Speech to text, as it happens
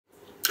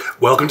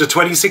Welcome to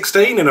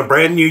 2016 and a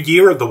brand new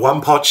year of the One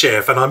Pot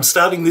Chef, and I'm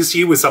starting this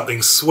year with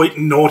something sweet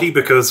and naughty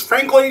because,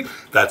 frankly,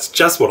 that's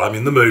just what I'm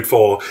in the mood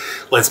for.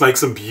 Let's make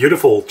some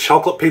beautiful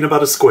chocolate peanut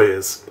butter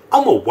squares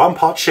on the One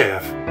Pot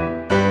Chef.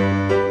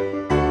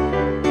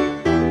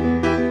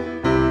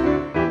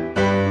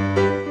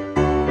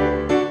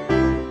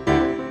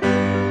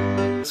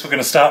 So we're going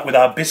to start with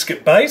our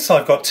biscuit base.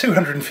 I've got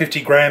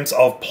 250 grams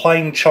of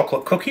plain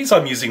chocolate cookies.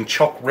 I'm using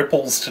Choc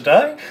Ripples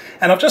today,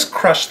 and I've just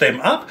crushed them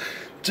up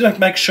to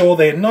make sure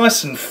they're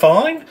nice and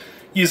fine,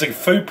 using a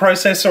food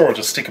processor, or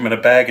just stick them in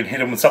a bag and hit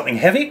them with something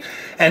heavy.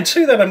 And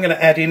to that I'm going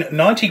to add in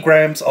 90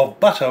 grams of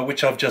butter,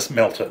 which I've just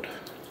melted.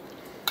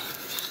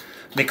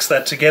 Mix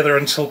that together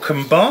until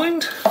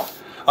combined.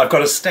 I've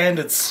got a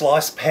standard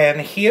slice pan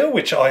here,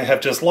 which I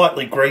have just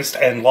lightly greased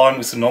and lined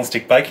with some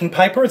non-stick baking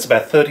paper. It's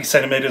about 30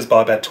 centimetres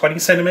by about 20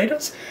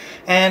 centimetres.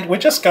 And we're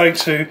just going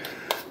to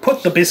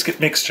put the biscuit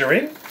mixture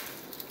in.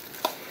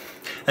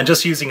 And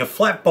just using a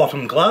flat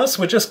bottom glass,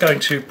 we're just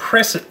going to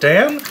press it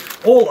down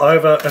all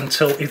over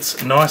until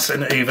it's nice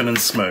and even and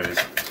smooth.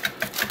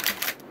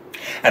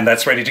 And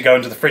that's ready to go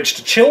into the fridge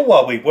to chill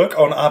while we work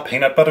on our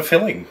peanut butter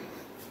filling.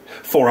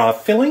 For our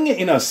filling,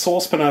 in a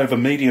saucepan over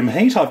medium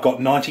heat, I've got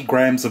 90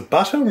 grams of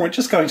butter, and we're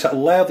just going to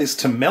allow this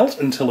to melt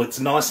until it's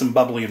nice and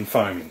bubbly and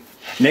foamy.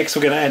 Next,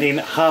 we're going to add in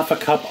half a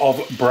cup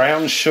of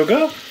brown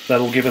sugar.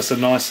 That'll give us a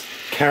nice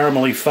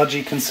caramelly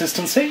fudgy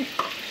consistency.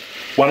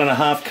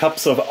 1.5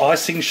 cups of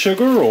icing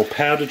sugar, or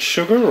powdered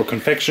sugar, or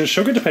confectioner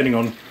sugar, depending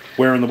on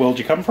where in the world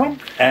you come from.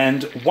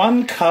 And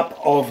 1 cup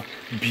of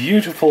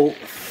beautiful,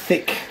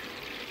 thick,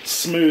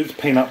 smooth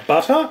peanut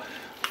butter.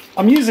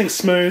 I'm using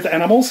smooth,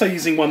 and I'm also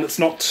using one that's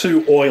not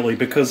too oily,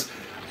 because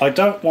I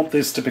don't want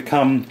this to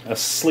become a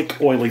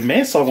slick, oily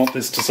mess. I want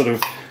this to sort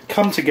of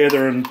come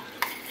together and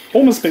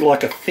almost be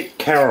like a thick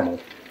caramel.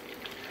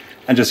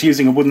 And just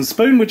using a wooden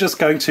spoon, we're just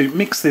going to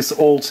mix this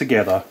all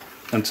together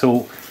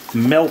until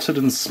melted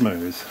and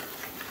smooth.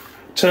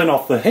 Turn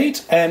off the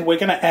heat, and we're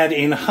going to add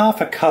in half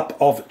a cup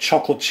of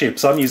chocolate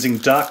chips. I'm using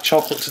dark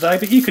chocolate today,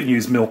 but you can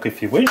use milk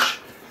if you wish.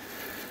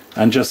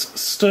 And just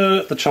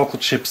stir the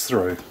chocolate chips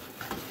through.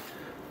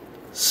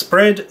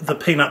 Spread the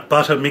peanut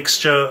butter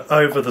mixture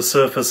over the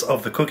surface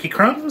of the cookie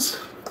crumbs.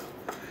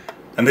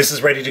 And this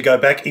is ready to go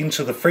back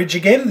into the fridge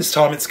again. This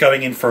time it's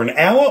going in for an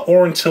hour,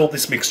 or until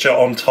this mixture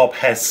on top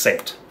has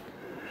set.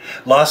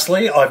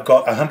 Lastly, I've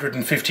got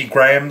 150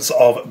 grams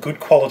of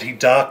good quality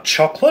dark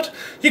chocolate.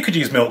 You could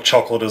use milk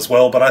chocolate as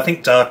well, but I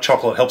think dark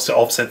chocolate helps to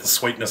offset the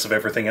sweetness of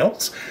everything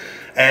else.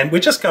 And we're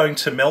just going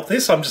to melt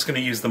this. I'm just going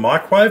to use the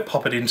microwave,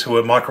 pop it into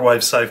a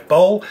microwave-safe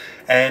bowl,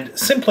 and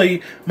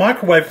simply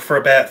microwave it for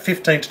about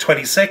 15 to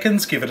 20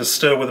 seconds, give it a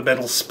stir with a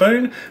metal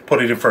spoon,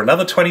 put it in for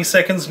another 20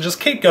 seconds, and just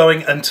keep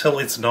going until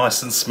it's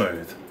nice and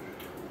smooth.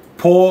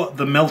 Pour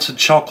the melted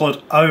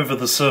chocolate over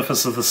the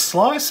surface of the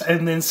slice,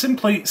 and then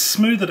simply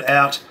smooth it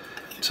out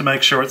to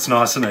make sure it's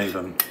nice and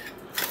even.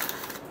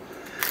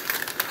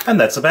 And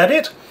that's about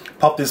it.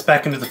 Pop this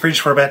back into the fridge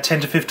for about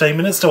 10 to 15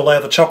 minutes to allow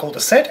the chocolate to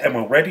set, and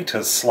we're ready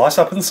to slice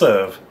up and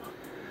serve.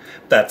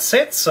 That's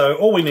set, so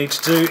all we need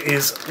to do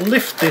is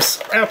lift this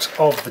out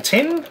of the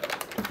tin,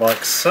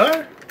 like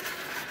so,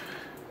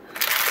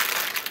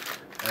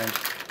 and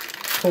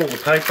pull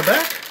the paper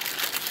back.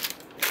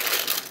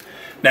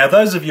 Now,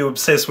 those of you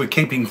obsessed with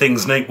keeping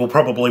things neat will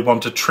probably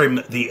want to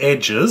trim the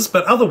edges,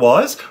 but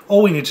otherwise,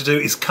 all we need to do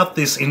is cut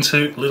this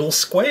into little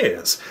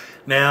squares.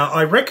 Now,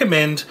 I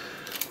recommend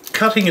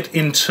cutting it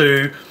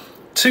into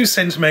 2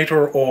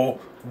 centimetre or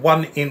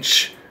 1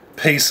 inch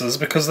pieces,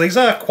 because these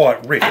are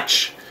quite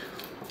rich.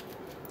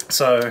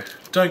 So,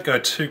 don't go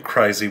too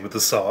crazy with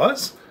the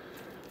size.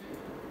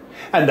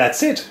 And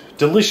that's it.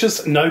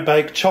 Delicious,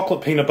 no-bake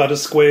chocolate peanut butter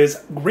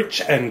squares,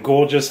 rich and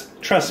gorgeous.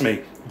 Trust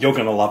me, you're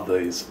going to love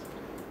these.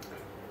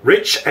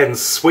 Rich and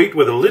sweet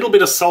with a little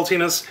bit of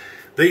saltiness.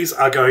 These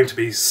are going to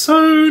be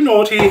so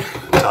naughty.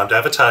 Time to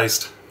have a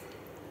taste.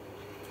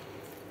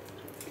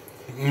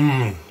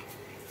 Mmm.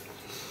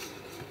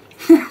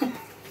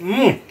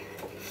 Mmm.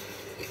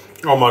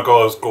 Oh my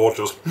god, it's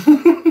gorgeous.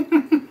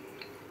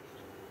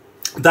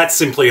 That's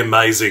simply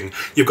amazing.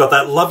 You've got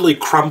that lovely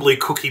crumbly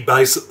cookie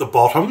base at the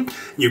bottom.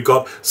 You've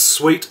got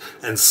sweet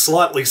and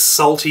slightly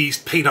salty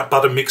peanut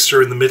butter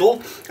mixture in the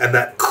middle, and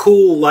that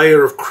cool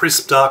layer of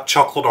crisp dark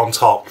chocolate on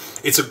top.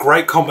 It's a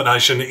great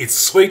combination. It's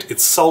sweet,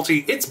 it's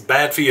salty, it's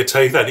bad for your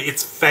teeth, and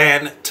it's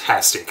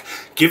fantastic.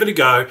 Give it a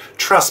go.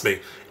 Trust me,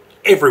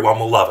 everyone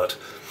will love it.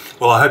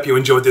 Well, I hope you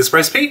enjoyed this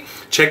recipe.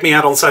 Check me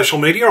out on social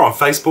media on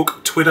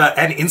Facebook, Twitter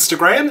and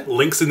Instagram.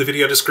 Links in the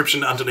video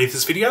description underneath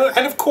this video.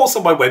 And of course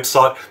on my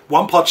website,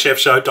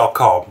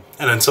 OnePotChefShow.com.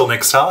 And until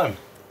next time,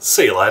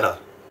 see you later.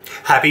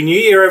 Happy New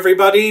Year,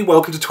 everybody.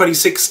 Welcome to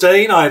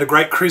 2016. I had a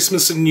great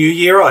Christmas and New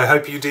Year. I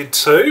hope you did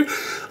too.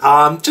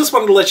 Just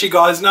wanted to let you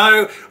guys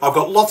know I've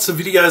got lots of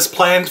videos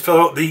planned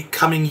for the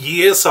coming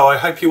year, so I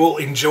hope you all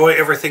enjoy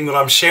everything that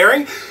I'm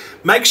sharing.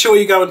 Make sure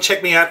you go and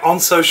check me out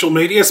on social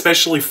media,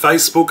 especially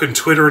Facebook and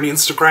Twitter and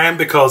Instagram,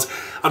 because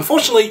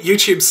unfortunately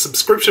YouTube's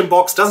subscription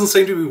box doesn't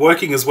seem to be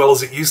working as well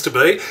as it used to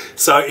be.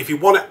 So if you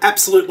want to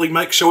absolutely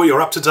make sure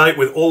you're up to date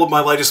with all of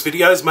my latest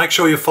videos, make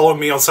sure you're following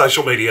me on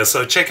social media.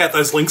 So check out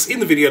those links in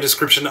the video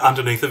description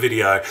underneath the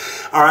video.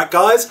 Alright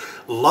guys,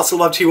 lots of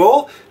love to you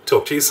all.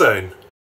 Talk to you soon.